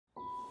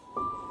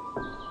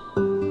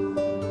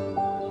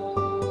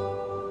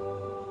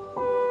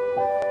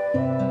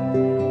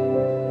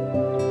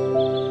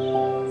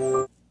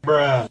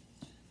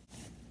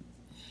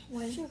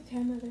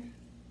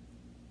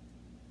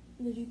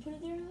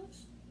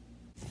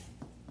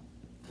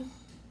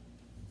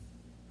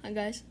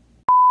guys.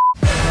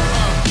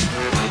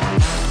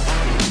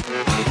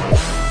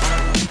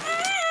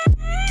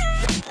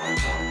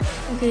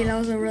 Okay, that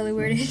was a really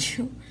weird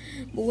intro.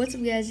 But what's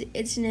up, guys?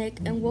 It's Nick,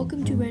 and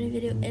welcome to a brand new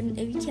video. And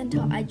if you can't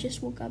tell, I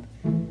just woke up.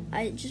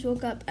 I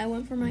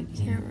went for my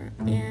camera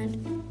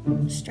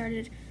and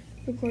started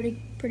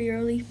recording pretty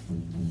early.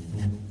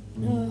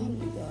 Oh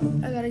my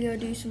god, I gotta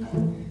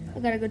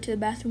go to the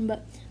bathroom,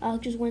 but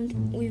Alex just went.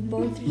 We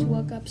both just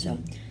woke up, so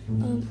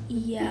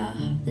yeah,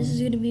 this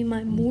is gonna be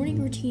my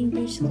morning routine,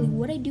 basically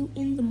what I do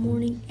in the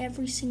morning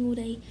every single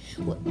day,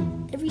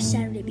 every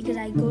Saturday, because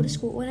I go to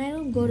school. When I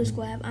don't go to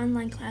school, I have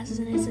online classes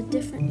and it's a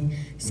different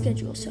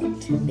schedule. So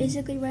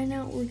basically right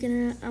now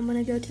I'm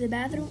gonna go to the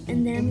bathroom,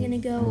 and then I'm gonna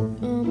go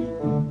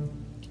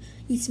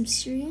eat some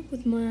cereal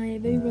with my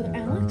baby brother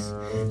Alex.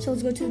 So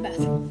let's go to the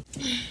bathroom.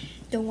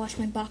 Don't wash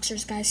my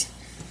boxers, guys.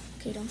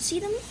 Okay, don't see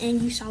them,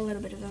 and you saw a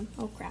little bit of them.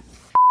 Oh crap.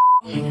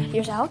 Oh my god,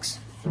 here's Alex.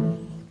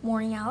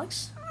 Morning,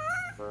 Alex.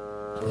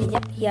 Okay,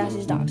 yep, he has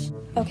his dogs.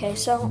 Okay,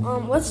 so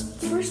let's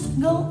first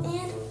go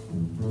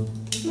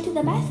into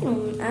the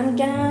bathroom. I'm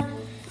gonna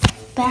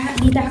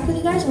be back with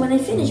you guys when I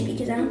finish,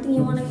 because I don't think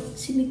you want to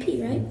see me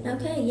pee, right?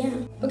 Okay, yeah.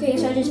 Okay,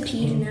 so I just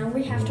peed, and now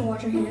we have to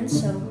wash our hands.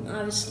 So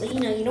obviously,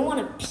 you don't want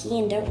to pee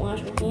and don't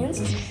wash your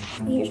hands.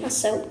 Here's my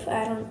soap.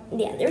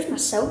 Yeah, there's my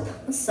soap.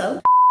 My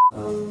soap. I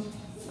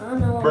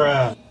don't know.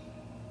 Bruh.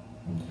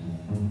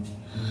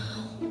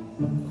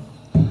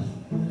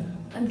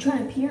 I'm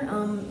trying to pee here.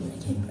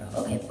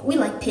 Okay, we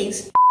like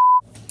pigs.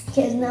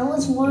 Okay, so now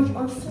let's wash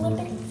our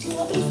flipping hands.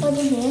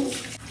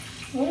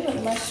 A little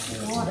bit less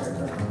water,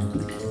 bro.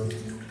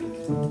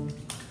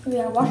 We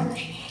gotta wash our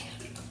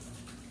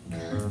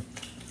hands.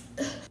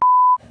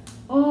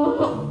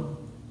 Oh.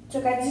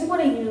 So guys, this is what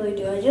I usually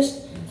do. I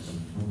just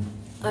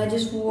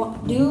go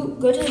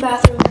to the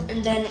bathroom,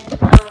 and then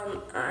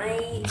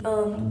I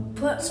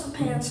put some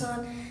pants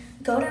on,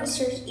 go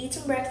downstairs, eat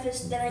some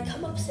breakfast, then I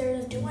come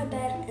upstairs, do my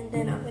bed, and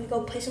then I'm gonna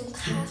go play some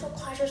Castle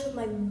Clashers with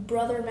my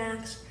brother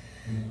Max,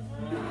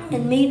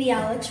 and maybe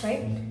Alex,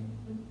 right?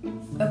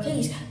 Okay,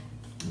 he's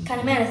kind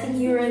of mad. I think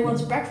he really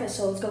wants breakfast,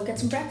 so let's go get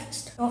some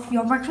breakfast. Oh, you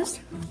want breakfast?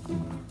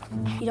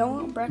 You don't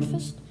want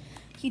breakfast?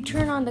 You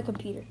turn on the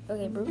computer.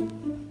 Okay, bro.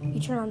 You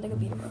turn on the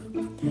computer,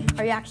 bro.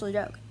 Are you actually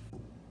joking?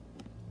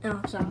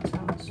 Alex.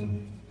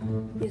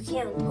 You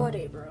can't put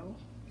it, bro.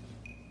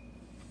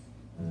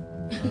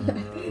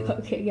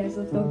 Okay, guys,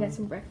 let's go get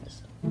some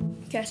breakfast.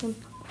 Okay, so I'm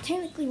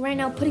technically right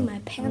now putting my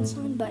pants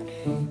on, but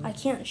I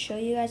can't show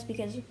you guys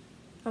because,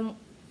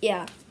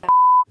 yeah.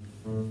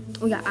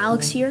 We got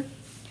Alex here.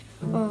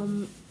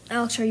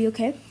 Alex, are you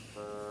okay?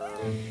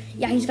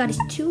 Yeah, he's got his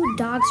two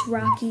dogs,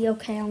 Rocky.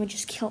 Okay, I'm gonna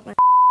just kill my.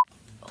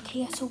 Okay,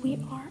 yeah, so we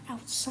are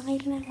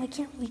outside now. I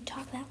can't really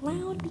talk that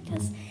loud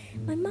because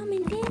my mom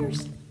and dad are.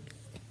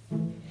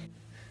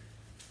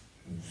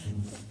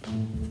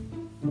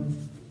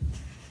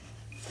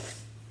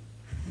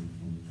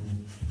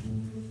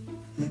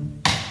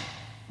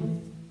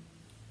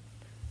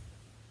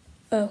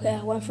 Okay,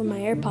 I went for my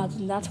AirPods,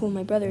 and that's what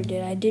my brother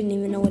did. I didn't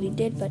even know what he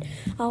did, but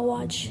I'll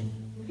watch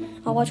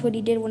what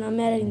he did when I'm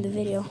editing the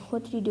video.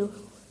 What did he do?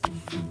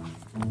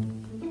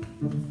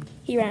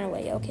 He ran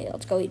away. Okay,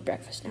 let's go eat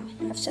breakfast now.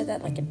 I've said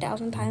that like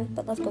 1,000 times,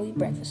 but let's go eat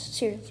breakfast.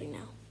 Seriously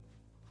now.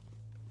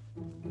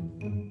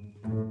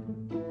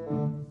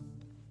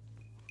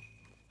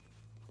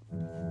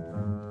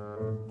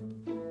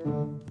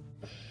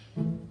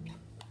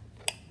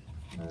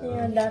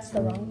 And that's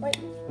the wrong light.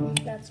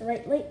 That's the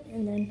right light,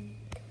 and then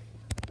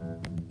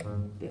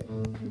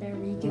there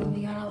we go.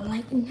 We got our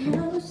light in the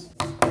house.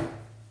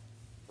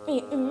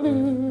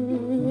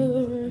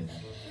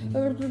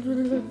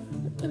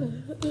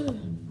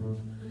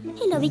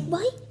 Hello, big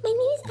boy. My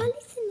name is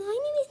Alex, and my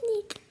name is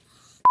Nick.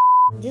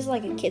 This is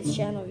like a kid's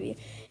channel. If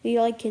you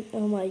like kids,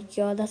 oh my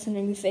god, that's an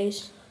angry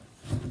face.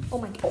 Oh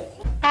my god.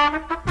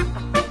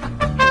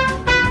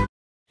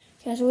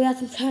 Okay, so we had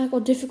some technical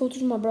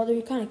difficulties with my brother.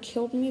 He kind of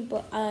killed me,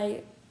 but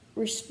I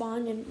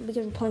responded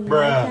because we're playing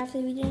Minecraft if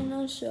you didn't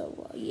know,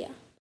 so yeah.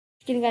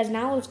 Okay, guys,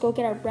 now let's go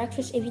get our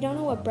breakfast. If you don't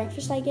know what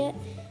breakfast I get,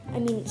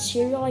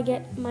 cereal I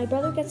get, my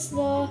brother gets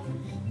the,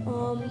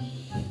 I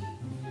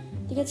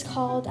think it's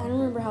called, I don't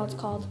remember how it's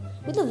called.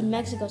 We live in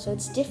Mexico, so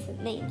it's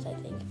different names, I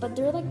think. But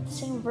they're like the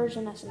same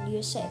version as in the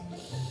USA.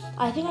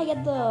 I think I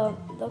get the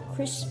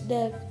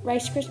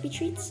Rice Krispie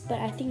treats, but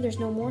I think there's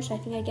no more, so I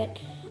think I get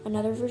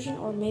another version,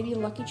 or maybe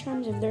Lucky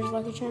Charms, if there's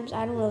Lucky Charms.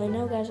 I don't really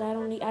know, guys.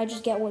 I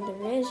just get what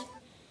there is.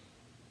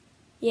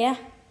 Yeah.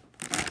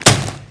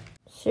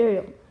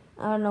 Cereal.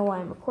 I don't know why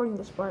I'm recording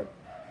this part,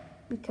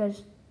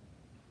 because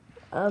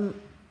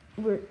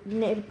we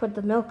need to put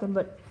the milk in,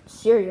 but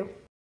cereal.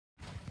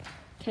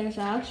 Okay,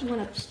 so I actually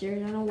went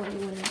upstairs. I don't know what he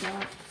went and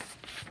got.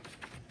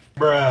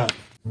 Bruh.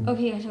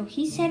 Okay, so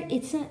he said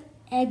it's an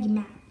egg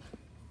map.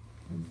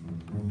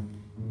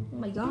 Oh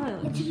my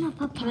god. It's not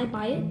Papa. Can I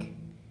buy it?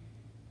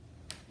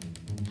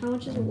 How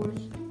much is it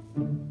worth?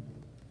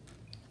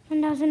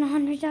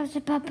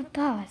 1,100,000 Papa.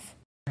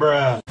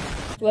 Bruh.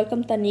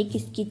 Welcome to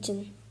Nikki's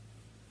Kitchen.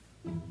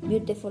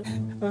 Beautiful.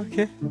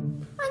 Okay.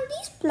 And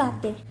these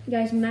latte.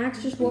 Guys,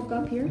 Max just woke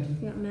up here.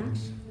 We got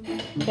Max.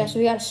 Yeah, so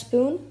we got a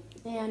spoon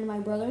and my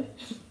brother.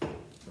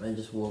 I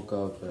just woke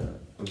up.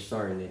 I'm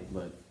sorry, Nick,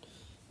 but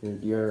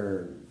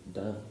you're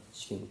done.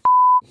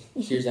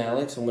 Here's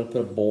Alex. I'm gonna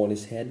put a bowl on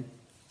his head.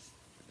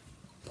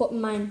 Put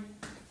mine.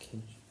 Okay.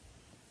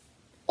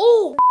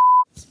 Oh!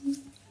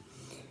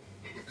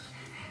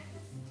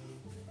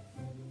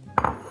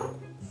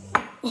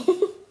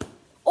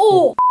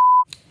 Oh!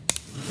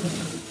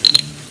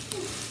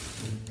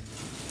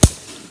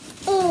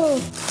 Oh!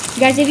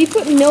 Guys, if you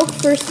put milk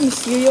first in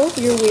cereal,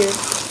 you're weird.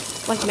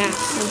 Like Max,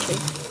 actually.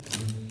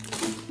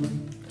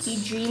 He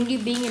dreamed you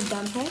being a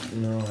dumbhead?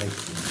 No, like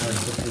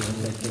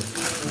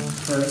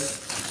first.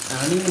 I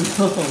don't even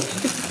know.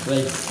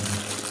 Like,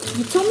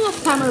 You told me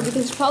off camera because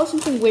it's probably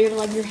something weird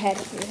like your head.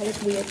 Your head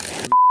is weird.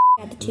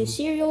 Got the 2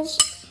 cereals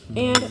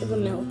and the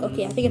milk.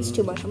 Okay, I think it's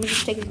too much. I'm gonna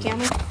just take the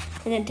camera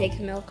and then take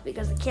the milk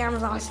because the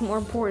camera's obviously more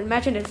important.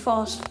 Imagine it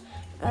falls.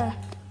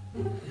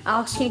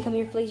 Alex, can you come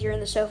here, please? You're in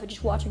the sofa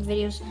just watching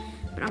videos.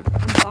 But I'm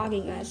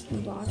vlogging, guys.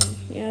 I'm vlogging.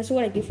 Yeah, that's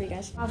what I do for you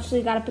guys.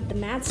 Obviously, gotta put the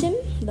mats in.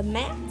 The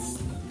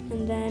mats.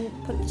 And then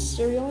put the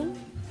cereal in.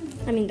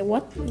 I mean, the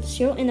what? The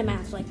cereal in the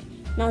mats. Like,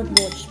 not the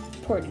bowl, just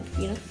pour it in,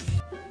 you know?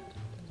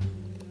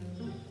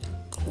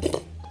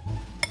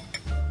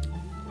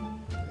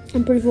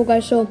 I'm pretty full,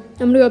 guys, so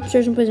I'm gonna go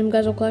upstairs and play some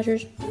Guzzle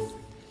Clashers.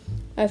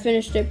 I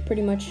finished it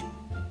pretty much.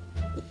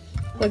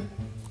 Like,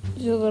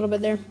 just a little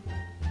bit there.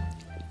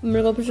 I'm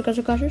gonna go play some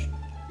Guzzle Clashers.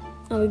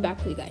 I'll be back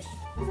with you guys.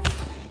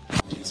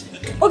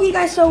 Okay,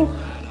 guys, so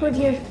we're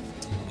here.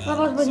 I'm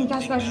about to play some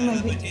Guzzle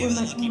Clashers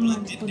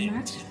with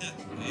Max.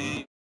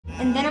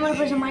 And then I'm gonna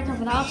play some Minecraft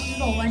with Alex. This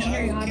is a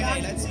legendary hot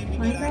dog.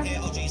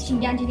 Minecraft. See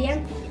down to the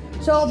end.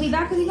 So I'll be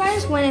back with you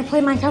guys when I play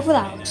Minecraft with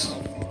Alex.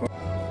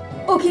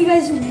 Okay,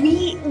 guys,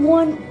 we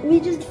won. We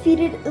just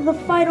defeated the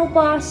final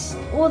boss.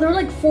 Well, there were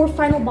like 4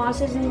 final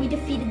bosses, and we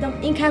defeated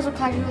them in Castle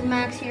Clash with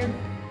Max here.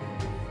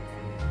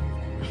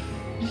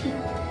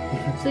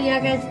 So yeah,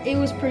 guys, it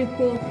was pretty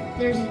cool.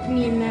 There's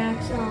me and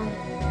Max.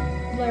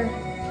 Blair,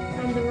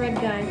 I'm the red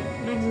guy.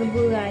 Max is the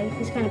blue guy.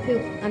 He's kind of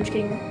poop. I'm just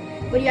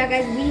kidding. But yeah,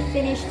 guys, we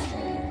finished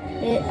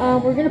it.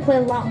 We're gonna play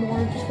a lot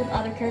more just with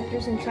other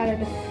characters and try to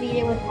defeat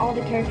it with all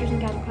the characters in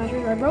Castle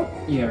Clashers, right, bro?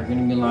 yeah, we're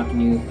gonna be unlocking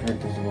new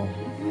characters as well.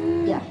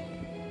 Yeah.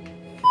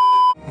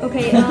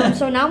 Okay,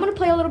 so now I'm gonna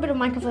play a little bit of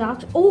Minecraft with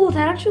Alex. Oh,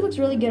 that actually looks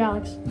really good,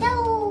 Alex.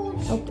 No.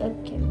 Okay.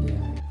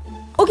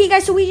 Okay,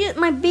 guys, so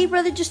my baby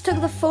brother just took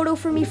the photo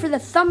for me for the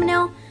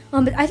thumbnail.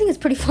 But I think it's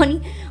pretty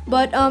funny.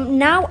 But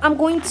now I'm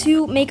going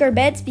to make our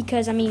beds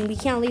because, I mean, we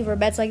can't leave our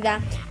beds like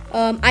that.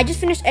 I just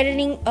finished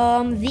editing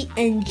the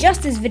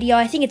Injustice video.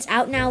 I think it's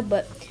out now,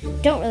 but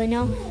don't really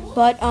know.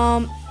 But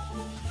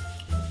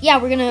yeah,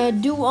 we're gonna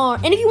do our.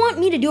 And if you want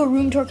me to do a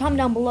room tour, comment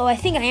down below. I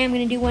think I am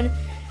gonna do one.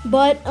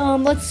 But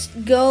let's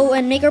go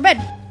and make our bed.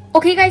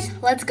 Okay, guys,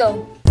 let's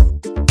go.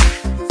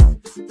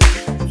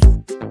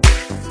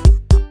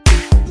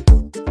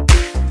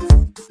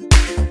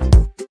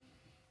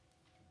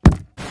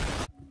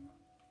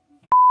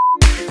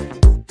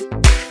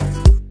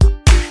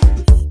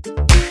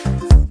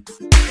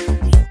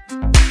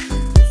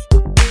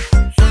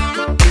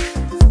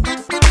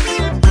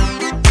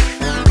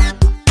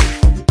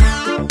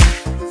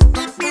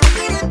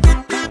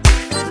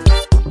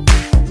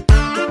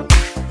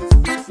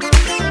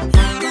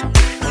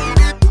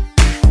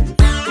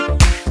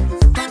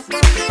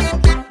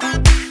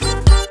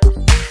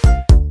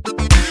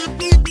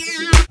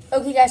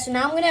 Okay, guys, so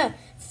now I'm gonna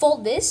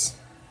fold this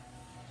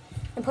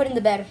and put it in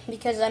the bed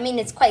because I mean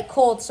it's quite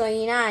cold, so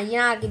you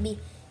gotta be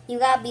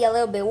a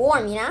little bit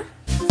warm, you know.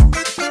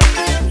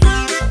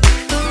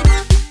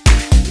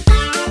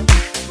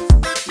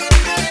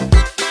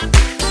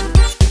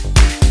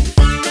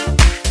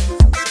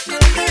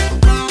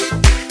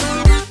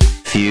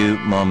 Few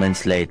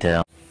moments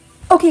later.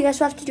 Okay, guys,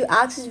 so I have to do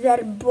Alex's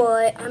bed,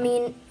 but I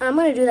mean I'm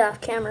gonna do that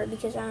off camera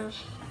because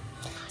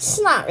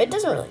it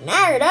doesn't really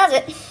matter, does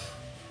it?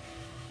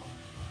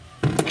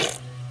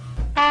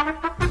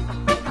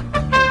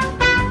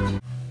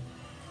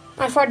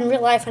 I farted in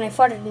real life and I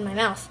farted in my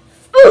mouth.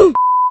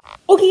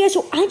 Okay, guys,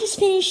 so I just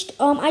finished,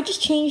 I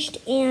just changed,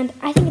 and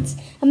I think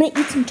I'm gonna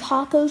eat some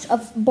tacos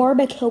of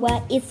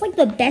barbacoa. It's like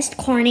the best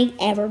carne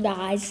ever,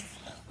 guys.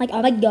 Like,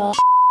 oh my god.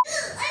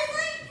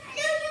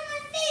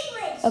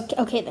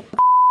 Okay then.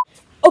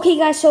 Okay,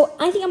 guys, so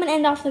I think I'm gonna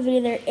end off the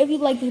video there. If you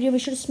like the video, be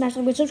sure to smash the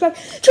like button, subscribe,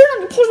 turn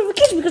on your post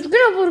notifications because we're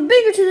gonna upload a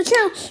banger to the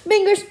channel.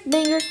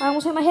 Bangers. I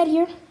almost hit my head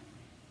here.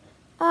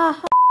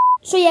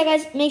 So yeah,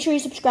 guys, make sure you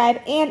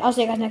subscribe, and I'll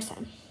see you guys next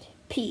time.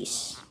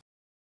 Peace.